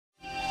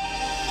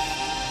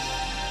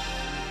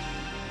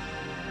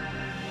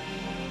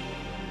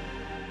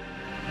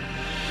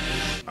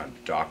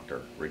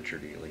Dr.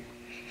 Richard Ely,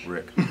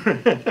 Rick.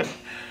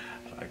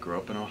 I grew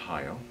up in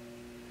Ohio,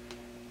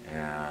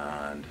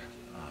 and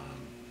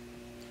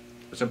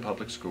was in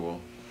public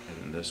school,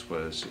 and this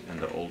was in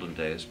the olden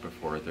days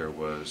before there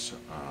was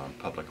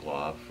public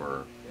law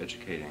for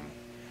educating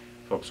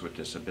folks with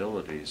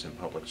disabilities in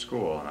public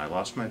school, and I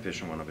lost my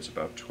vision when I was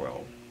about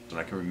 12. And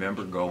I can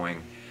remember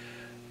going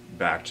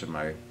back to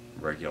my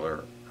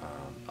regular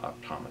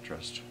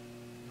ophthalmologist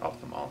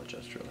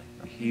really.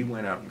 He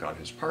went out and got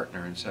his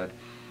partner and said,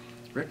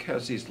 Rick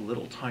has these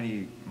little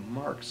tiny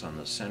marks on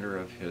the center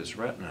of his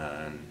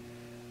retina, and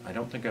I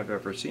don't think I've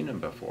ever seen them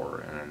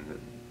before, and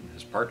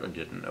his partner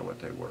didn't know what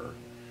they were.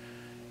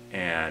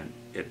 And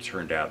it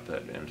turned out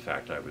that in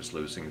fact I was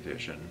losing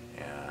vision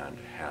and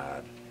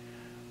had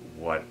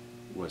what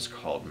was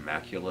called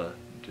macular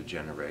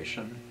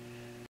degeneration.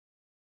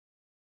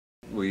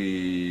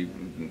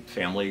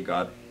 Family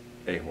got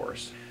a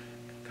horse.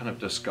 Kind of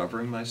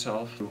discovering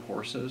myself through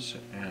horses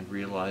and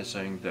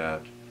realizing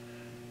that,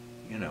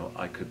 you know,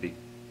 I could be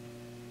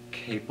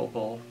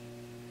capable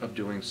of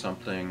doing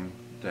something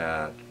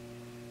that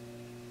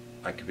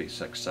I could be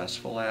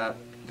successful at.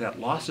 That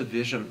loss of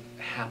vision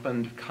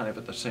happened kind of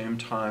at the same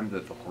time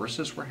that the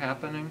horses were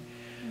happening.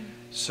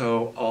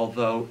 So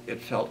although it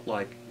felt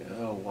like,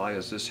 oh, why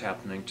is this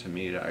happening to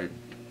me? I'd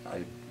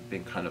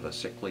been kind of a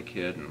sickly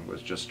kid and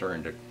was just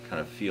starting to kind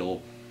of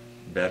feel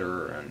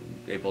better and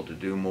able to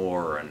do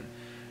more, and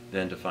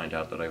then to find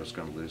out that I was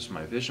going to lose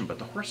my vision. But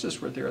the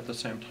horses were there at the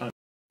same time.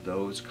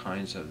 Those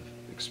kinds of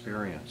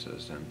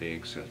experiences and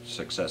being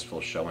successful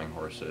showing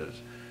horses,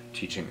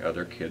 teaching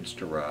other kids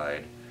to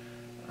ride,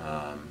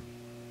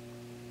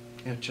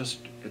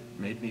 it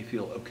made me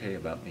feel okay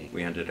about me.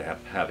 We ended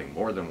up having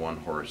more than one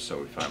horse, so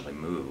we finally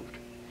moved.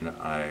 And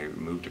I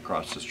moved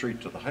across the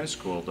street to the high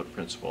school. The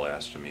principal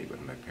asked to meet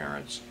with my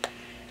parents,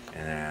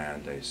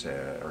 and they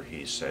said, or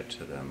he said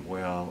to them,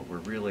 well, we're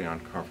really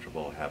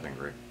uncomfortable having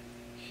Rick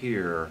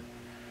here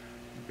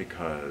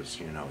because,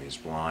 you know, he's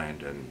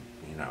blind and,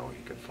 you know,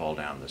 he could fall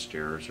down the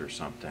stairs or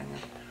something.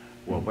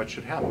 Well, what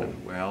should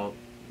happen? Well,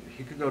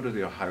 he could go to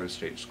the Ohio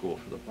State School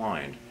for the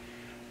Blind,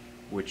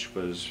 which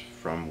was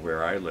from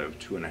where I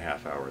lived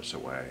 2.5 hours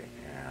away,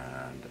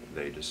 and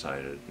they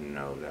decided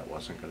no, that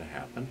wasn't going to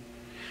happen.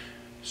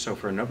 So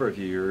for a number of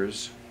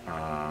years,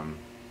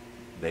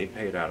 they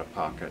paid out of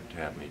pocket to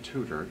have me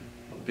tutored.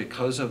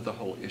 Because of the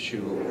whole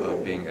issue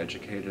of being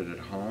educated at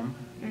home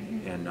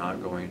and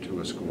not going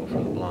to a school for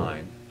the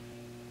blind,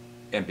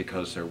 and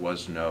because there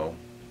was no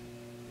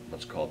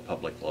what's called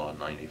Public Law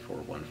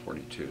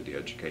 94-142, the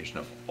education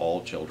of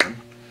all children,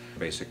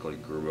 basically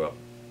grew up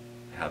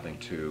having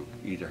to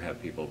either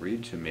have people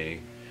read to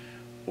me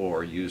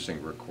or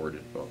using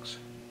recorded books.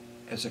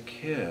 As a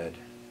kid,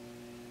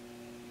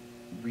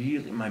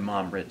 really, my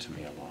mom read to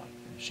me a lot.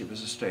 She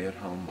was a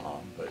stay-at-home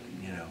mom, but,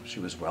 you know, she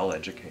was well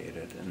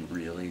educated and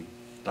really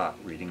thought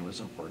reading was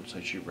important, so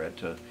she read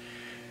to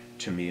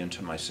me and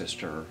to my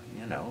sister,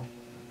 you know,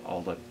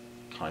 all the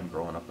time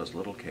growing up as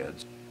little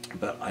kids.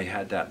 But I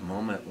had that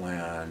moment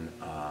when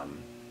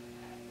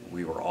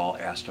we were all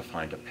asked to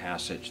find a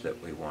passage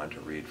that we wanted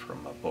to read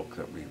from a book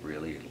that we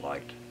really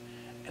liked,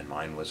 and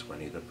mine was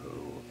Winnie the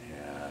Pooh,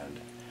 and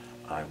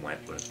I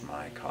went with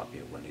my copy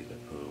of Winnie the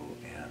Pooh,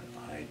 and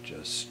I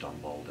just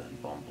stumbled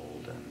and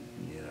bumbled and,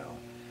 you know,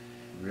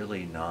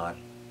 really not,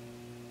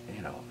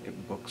 you know,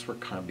 books were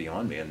kind of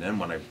beyond me. And then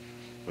when I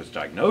was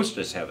diagnosed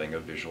as having a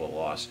visual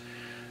loss,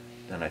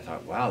 then I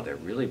thought, wow, they're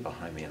really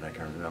behind me. And I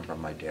can remember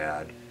my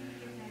dad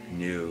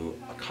knew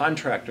a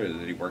contractor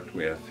that he worked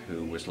with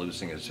who was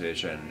losing his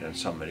vision, and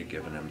somebody had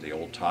given him the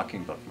old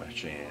talking book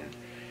machine.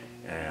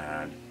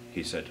 And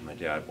he said to my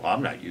dad, well,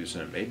 I'm not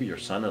using it. Maybe your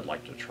son would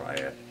like to try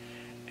it.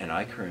 And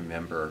I can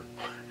remember,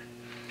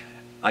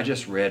 I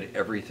just read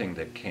everything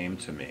that came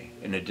to me,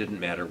 and it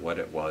didn't matter what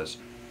it was.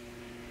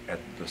 At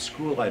the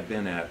school I'd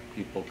been at,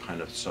 people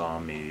kind of saw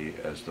me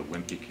as the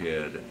wimpy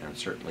kid, and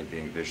certainly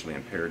being visually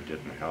impaired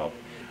didn't help.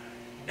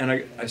 And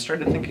I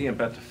started thinking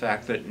about the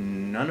fact that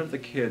none of the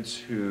kids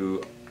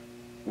who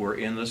were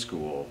in the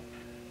school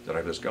that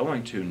I was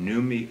going to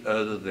knew me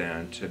other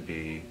than to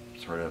be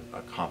sort of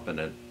a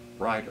competent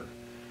writer.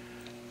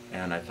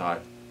 And I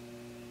thought,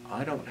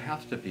 I don't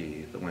have to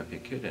be the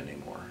wimpy kid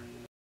anymore.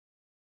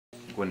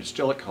 When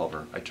still at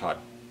Culver, I taught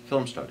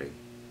film study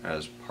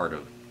as part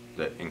of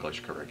the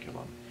English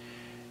curriculum,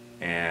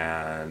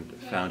 and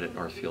found at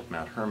Northfield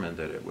Mount Hermon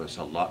that it was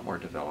a lot more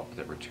developed.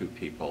 There were two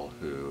people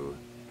who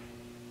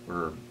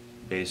were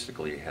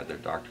basically had their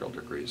doctoral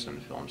degrees in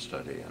film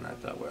study, and I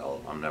thought,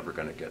 well, I'm never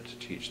going to get to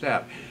teach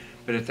that.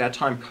 But at that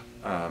time,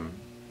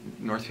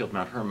 Northfield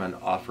Mount Hermon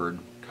offered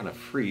kind of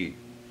free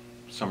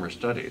summer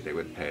study. They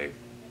would pay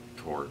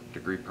for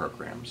degree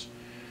programs.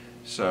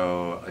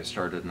 So I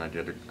started and I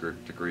did a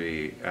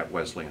degree at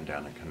Wesleyan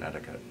down in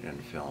Connecticut in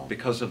film.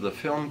 Because of the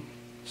film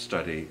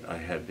study, I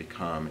had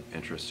become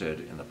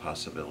interested in the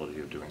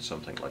possibility of doing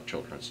something like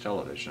children's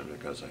television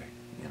because I,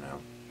 you know,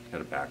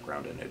 had a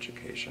background in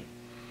education.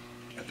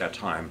 At that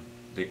time,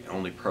 the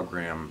only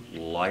program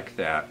like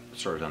that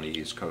sort of on the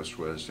East Coast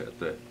was at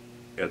the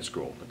ed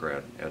school, the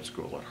grad ed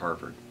school at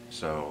Harvard.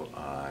 So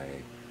I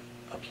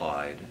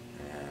applied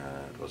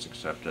and was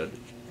accepted,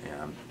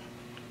 and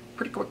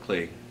pretty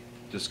quickly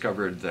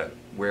discovered that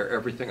where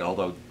everything,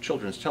 although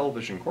children's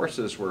television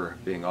courses were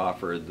being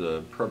offered,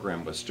 the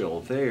program was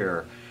still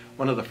there.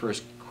 One of the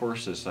first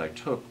courses I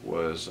took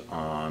was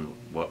on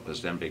what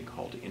was then being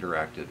called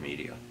interactive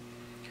media.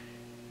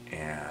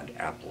 And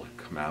Apple had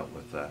come out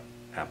with the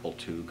Apple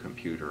II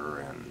computer,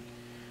 and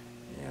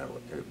you know,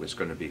 it was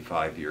going to be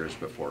 5 years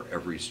before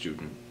every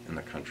student in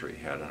the country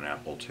had an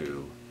Apple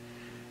II.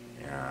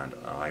 And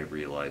I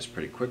realized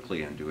pretty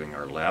quickly in doing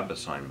our lab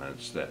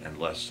assignments that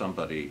unless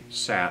somebody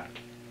sat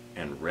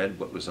and read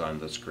what was on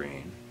the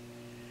screen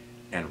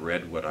and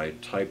read what I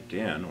typed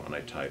in when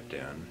I typed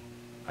in,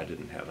 I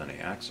didn't have any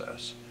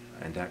access.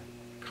 And that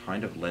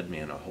kind of led me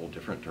in a whole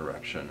different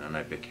direction, and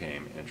I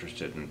became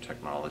interested in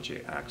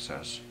technology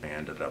access. I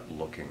ended up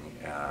looking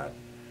at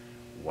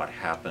what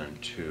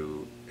happened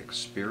to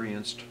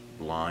experienced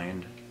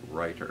blind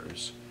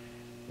writers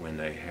when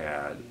they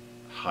had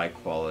high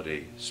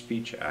quality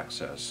speech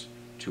access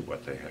to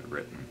what they had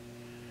written.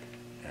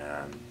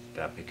 And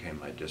that became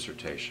my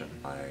dissertation.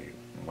 I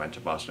went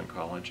to Boston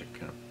College and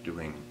kind of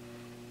doing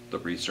the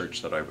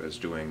research that I was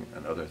doing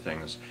and other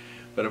things,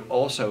 but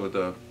also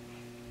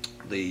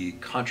the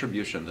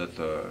contribution that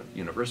the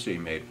university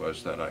made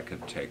was that I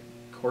could take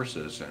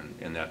courses, and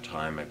in that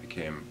time I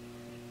became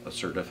a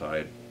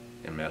certified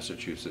in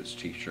Massachusetts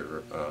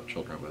teacher of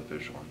children with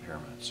visual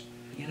impairments.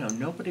 You know,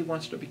 nobody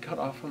wants to be cut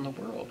off from the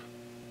world.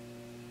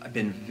 I've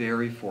been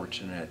very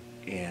fortunate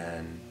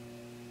in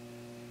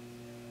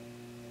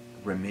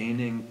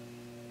remaining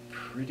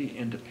pretty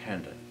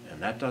independent,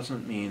 and that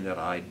doesn't mean that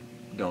I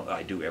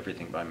do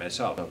everything by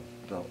myself.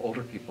 The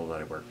older people that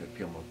I work with,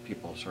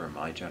 people sort of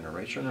my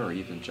generation or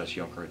even just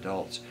younger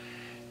adults,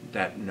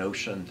 that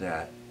notion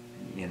that,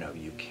 you know,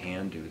 you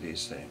can do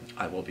these things.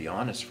 I will be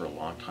honest, for a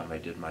long time I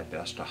did my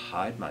best to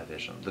hide my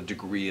vision, the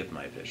degree of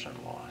my vision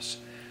loss.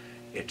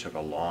 It took a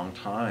long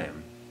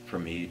time for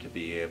me to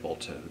be able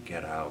to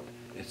get out.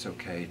 It's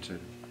okay to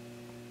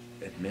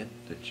admit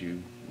that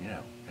you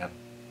know, have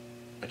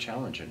a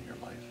challenge in your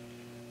life,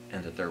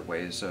 and that there are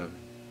ways of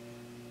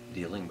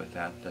dealing with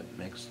that that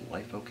makes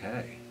life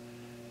okay.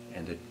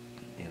 And that,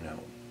 you know,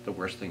 the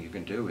worst thing you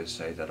can do is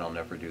say that I'll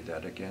never do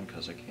that again,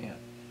 because I can't.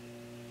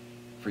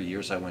 For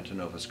years I went to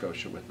Nova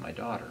Scotia with my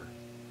daughter,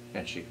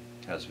 and she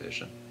has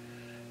vision.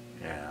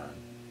 And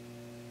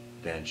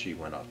then she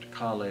went off to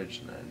college,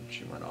 and then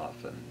she went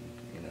off and,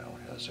 you know,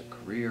 has a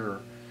career.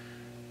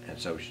 And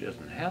so she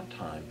doesn't have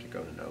time to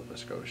go to Nova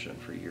Scotia.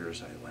 And for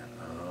years I went,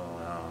 oh,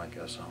 well, I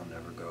guess I'll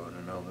never go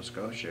to Nova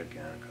Scotia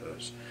again,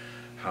 because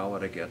how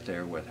would I get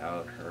there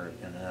without her?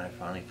 And then I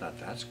finally thought,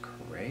 that's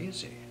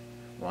crazy.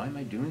 Why am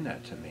I doing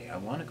that to me? I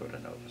want to go to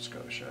Nova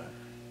Scotia.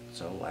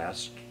 So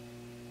last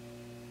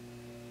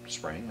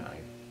spring I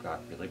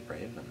got really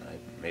brave, and I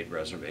made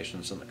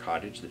reservations in the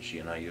cottage that she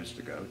and I used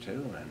to go to,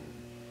 and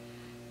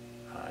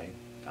I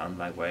found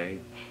my way,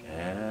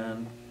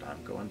 and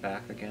I'm going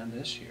back again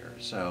this year.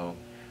 So,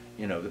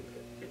 you know,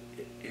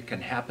 it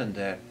can happen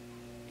that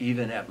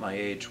even at my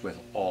age, with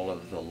all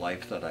of the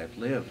life that I've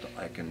lived,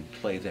 I can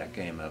play that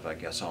game of, I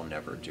guess I'll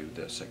never do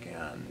this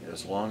again.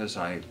 As long as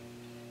I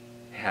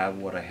have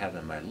what I have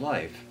in my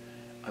life,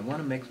 I want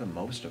to make the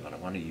most of it. I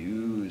want to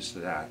use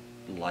that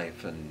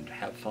life and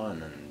have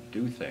fun and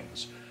do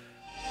things.